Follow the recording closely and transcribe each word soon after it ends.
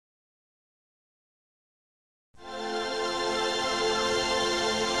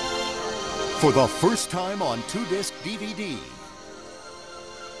For the first time on 2-disc DVD,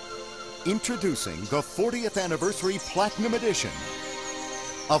 introducing the 40th Anniversary Platinum Edition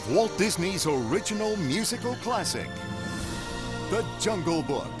of Walt Disney's original musical classic, The Jungle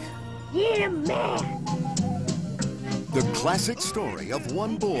Book. Yeah, man! The classic story of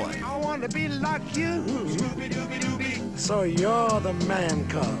one boy. I want to be like you. So you're the man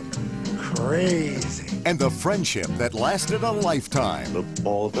cub. Crazy. And the friendship that lasted a lifetime. Look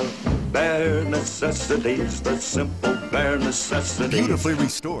for the bare necessities, the simple bare necessities. Beautifully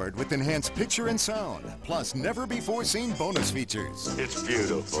restored with enhanced picture and sound, plus never-before-seen bonus features. It's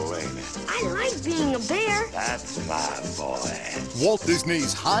beautiful, ain't it? I like being a bear. That's my boy. Walt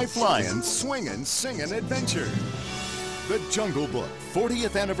Disney's high-flying, swinging, singing adventure. The Jungle Book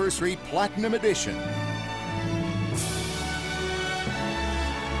 40th Anniversary Platinum Edition.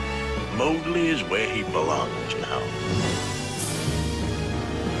 Mowgli is where he belongs now.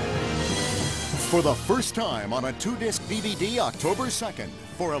 For the first time on a 2-disc DVD October 2nd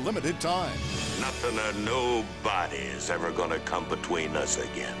for a limited time. Nothing or nobody is ever gonna come between us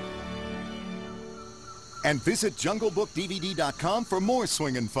again. And visit JungleBookDVD.com for more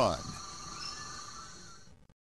swinging fun.